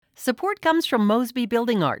Support comes from Mosby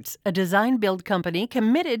Building Arts, a design-build company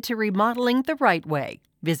committed to remodeling the right way.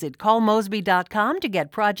 Visit callmosby.com to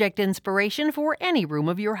get project inspiration for any room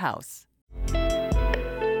of your house.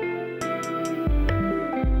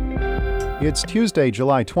 It's Tuesday,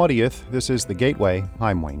 July 20th. This is The Gateway.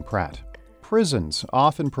 I'm Wayne Pratt. Prisons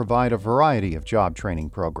often provide a variety of job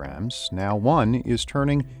training programs. Now one is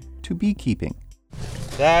turning to beekeeping.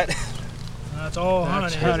 That's all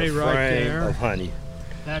honey right there. Of honey.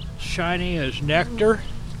 That shiny as nectar.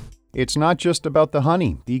 It's not just about the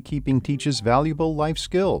honey. Beekeeping teaches valuable life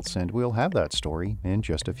skills, and we'll have that story in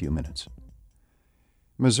just a few minutes.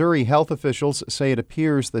 Missouri health officials say it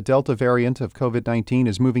appears the Delta variant of COVID-19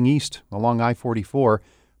 is moving east along I-44.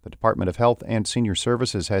 The Department of Health and Senior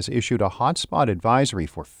Services has issued a hotspot advisory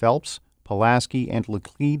for Phelps, Pulaski, and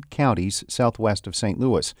Laclede counties southwest of St.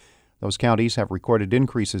 Louis. Those counties have recorded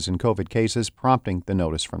increases in COVID cases, prompting the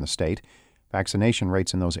notice from the state. Vaccination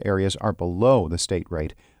rates in those areas are below the state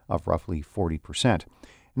rate of roughly 40%.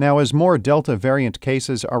 Now, as more Delta variant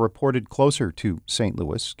cases are reported closer to St.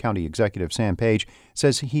 Louis, County Executive Sam Page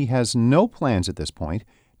says he has no plans at this point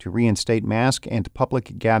to reinstate mask and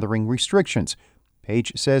public gathering restrictions.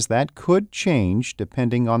 Page says that could change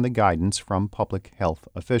depending on the guidance from public health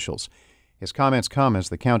officials. His comments come as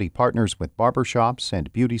the county partners with barbershops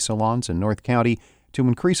and beauty salons in North County to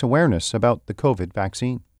increase awareness about the COVID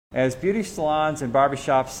vaccine. As beauty salons and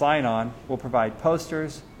barbershops sign on, we'll provide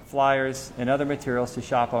posters, flyers, and other materials to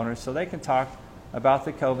shop owners so they can talk about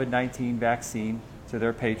the COVID-19 vaccine to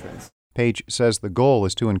their patrons. Page says the goal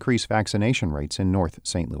is to increase vaccination rates in North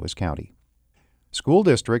St. Louis County. School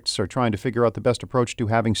districts are trying to figure out the best approach to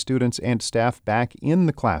having students and staff back in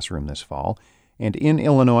the classroom this fall. And in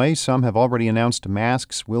Illinois, some have already announced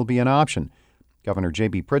masks will be an option. Governor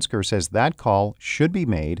J.B. Pritzker says that call should be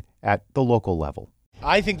made at the local level.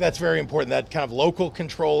 I think that's very important, that kind of local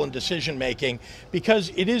control and decision making,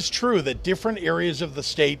 because it is true that different areas of the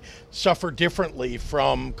state suffer differently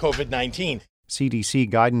from COVID-19. CDC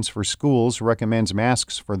guidance for schools recommends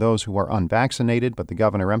masks for those who are unvaccinated, but the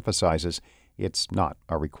governor emphasizes it's not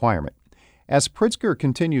a requirement. As Pritzker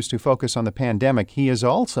continues to focus on the pandemic, he is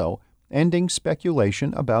also ending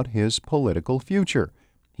speculation about his political future.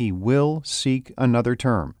 He will seek another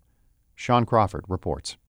term. Sean Crawford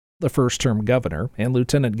reports. The first-term governor and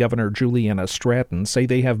Lieutenant Governor Juliana Stratton say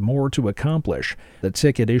they have more to accomplish. The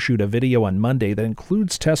ticket issued a video on Monday that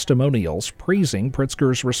includes testimonials praising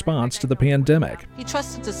Pritzker's response to the pandemic. He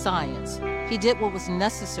trusted the science. He did what was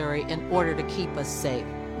necessary in order to keep us safe.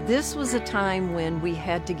 This was a time when we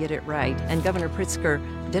had to get it right, and Governor Pritzker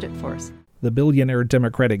did it for us. The billionaire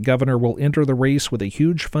Democratic governor will enter the race with a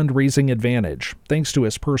huge fundraising advantage, thanks to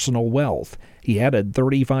his personal wealth. He added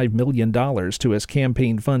 $35 million to his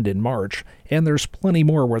campaign fund in March, and there's plenty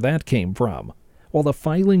more where that came from. While the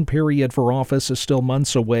filing period for office is still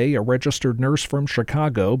months away, a registered nurse from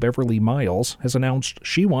Chicago, Beverly Miles, has announced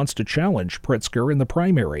she wants to challenge Pritzker in the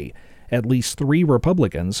primary. At least 3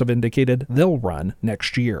 Republicans have indicated they'll run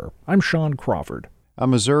next year. I'm Sean Crawford. A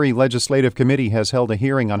Missouri legislative committee has held a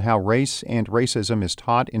hearing on how race and racism is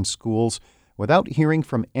taught in schools without hearing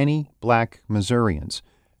from any black Missourians.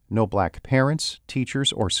 No black parents,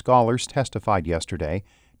 teachers, or scholars testified yesterday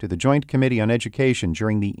to the Joint Committee on Education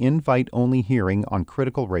during the invite-only hearing on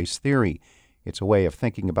critical race theory. It's a way of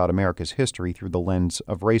thinking about America's history through the lens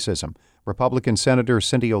of racism. Republican Senator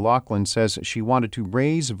Cindy O'Loughlin says she wanted to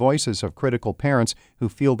raise voices of critical parents who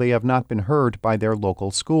feel they have not been heard by their local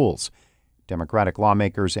schools. Democratic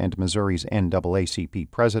lawmakers and Missouri's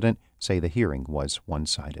NAACP president say the hearing was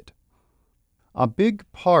one-sided. A big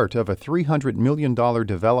part of a $300 million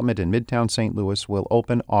development in Midtown St. Louis will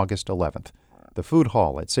open August 11th. The food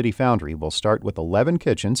hall at City Foundry will start with 11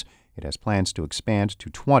 kitchens. It has plans to expand to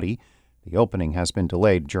 20. The opening has been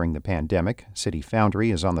delayed during the pandemic. City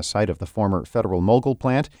Foundry is on the site of the former Federal Mogul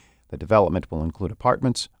plant. The development will include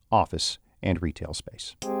apartments, office, and retail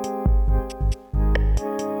space.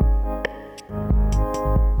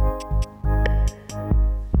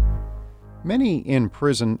 Many in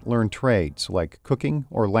prison learn trades like cooking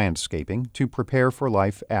or landscaping to prepare for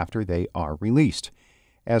life after they are released.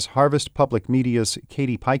 As Harvest Public Media's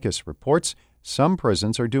Katie Pikus reports, some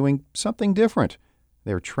prisons are doing something different.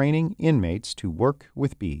 They're training inmates to work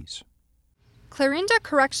with bees. Clarinda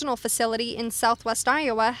Correctional Facility in southwest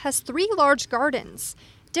Iowa has 3 large gardens.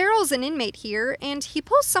 Daryl's an inmate here, and he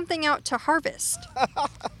pulls something out to harvest.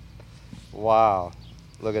 Wow,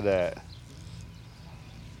 look at that.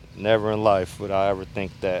 Never in life would I ever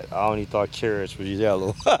think that. I only thought carrots was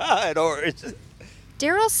yellow and orange.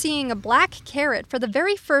 Daryl's seeing a black carrot for the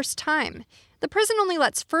very first time. The prison only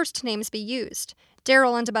lets first names be used.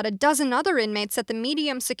 Daryl and about a dozen other inmates at the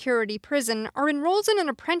medium security prison are enrolled in an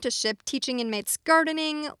apprenticeship teaching inmates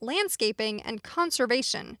gardening, landscaping, and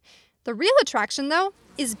conservation. The real attraction, though,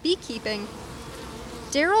 is beekeeping.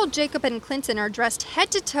 Daryl, Jacob, and Clinton are dressed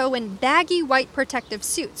head to toe in baggy white protective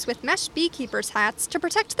suits with mesh beekeepers' hats to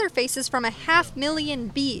protect their faces from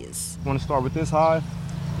 500,000 bees. Want to start with this hive?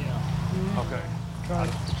 Yeah. Okay. Try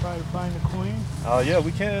to find the queen? Yeah,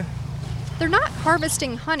 we can. They're not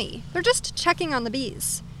harvesting honey, they're just checking on the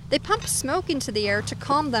bees. They pump smoke into the air to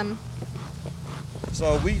calm them.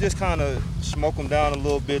 So we just kind of smoke them down a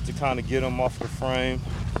little bit to kind of get them off the frame.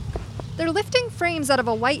 They're lifting frames out of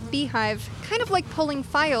a white beehive, kind of like pulling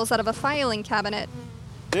files out of a filing cabinet.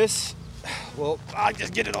 I'll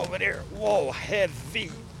just get it over there. Whoa, heavy.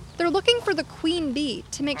 They're looking for the queen bee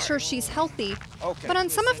to make sure she's healthy. Okay. But on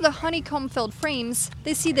some of the honeycomb-filled frames,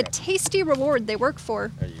 they see the tasty reward they work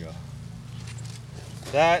for. There you go.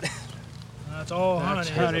 That's all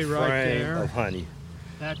honey right there. Of honey.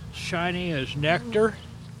 That shiny is nectar.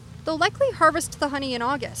 They'll likely harvest the honey in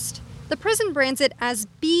August. The prison brands it as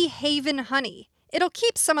Bee Haven honey. It'll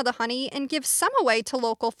keep some of the honey and give some away to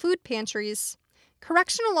local food pantries.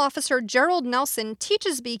 Correctional Officer Gerald Nelson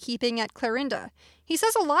teaches beekeeping at Clarinda. He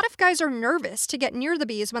says a lot of guys are nervous to get near the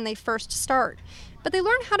bees when they first start, but they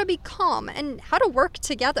learn how to be calm and how to work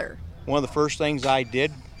together. One of the first things I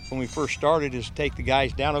did when we first started is take the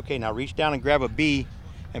guys down. Okay, now reach down and grab a bee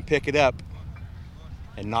and pick it up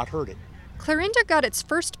and not hurt it. Clarinda got its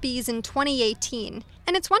first bees in 2018,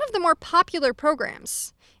 and it's one of the more popular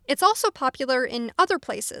programs. It's also popular in other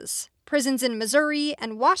places. Prisons in Missouri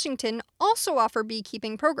and Washington also offer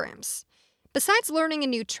beekeeping programs. Besides learning a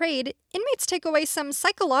new trade, inmates take away some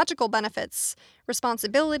psychological benefits: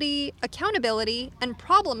 responsibility, accountability, and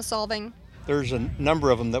problem solving. There's a number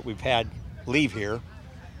of them that we've had leave here,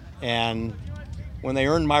 and when they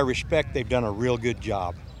earn my respect, they've done a real good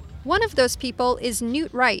job. One of those people is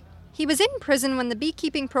Newt Wright. He was in prison when the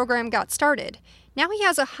beekeeping program got started. Now he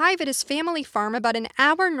has a hive at his family farm about an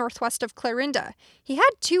hour northwest of Clarinda. He had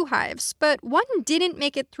 2 hives, but one didn't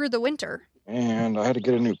make it through the winter. And I had to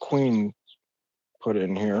get a new queen put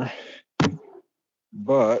in here.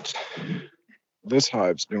 But this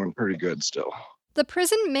hive's doing pretty good still. The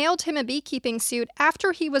prison mailed him a beekeeping suit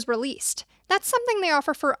after he was released. That's something they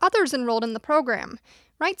offer for others enrolled in the program.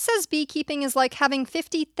 Wright says beekeeping is like having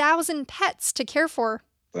 50,000 pets to care for.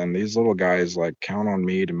 And these little guys count on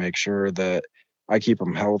me to make sure that I keep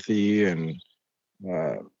them healthy, and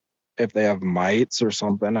if they have mites or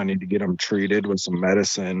something, I need to get them treated with some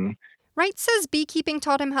medicine. Wright says beekeeping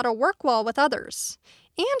taught him how to work well with others.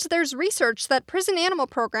 And there's research that prison animal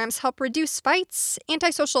programs help reduce fights,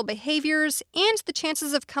 antisocial behaviors, and the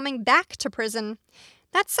chances of coming back to prison.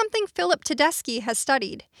 That's something Philip Tedeschi has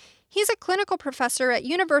studied. He's a clinical professor at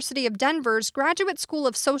University of Denver's Graduate School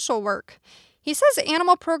of Social Work. He says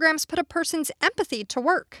animal programs put a person's empathy to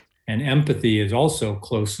work. And empathy is also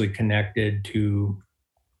closely connected to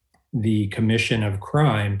the commission of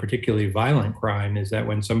crime, particularly violent crime, is that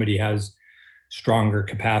when somebody has stronger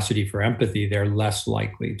capacity for empathy, they're less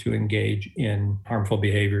likely to engage in harmful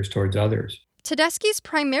behaviors towards others. Tedeschi's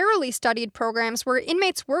primarily studied programs where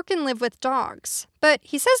inmates work and live with dogs, but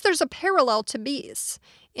he says there's a parallel to bees.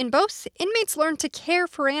 In both, inmates learn to care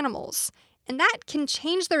for animals, and that can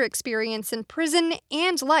change their experience in prison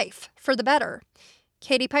and life for the better.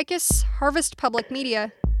 Katie Pikus, Harvest Public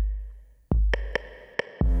Media.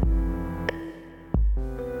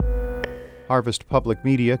 Harvest Public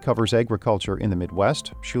Media covers agriculture in the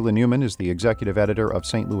Midwest. Shula Newman is the executive editor of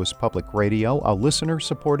St. Louis Public Radio, a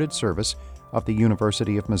listener-supported service of the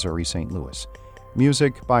University of Missouri-St. Louis.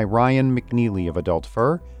 Music by Ryan McNeely of Adult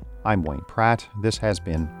Fur. I'm Wayne Pratt. This has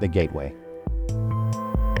been The Gateway.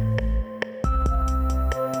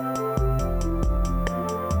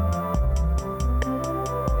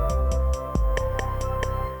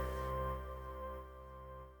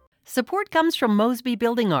 Support comes from Mosby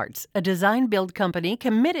Building Arts, a design-build company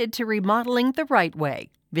committed to remodeling the right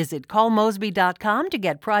way. Visit callmosby.com to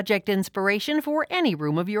get project inspiration for any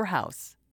room of your house.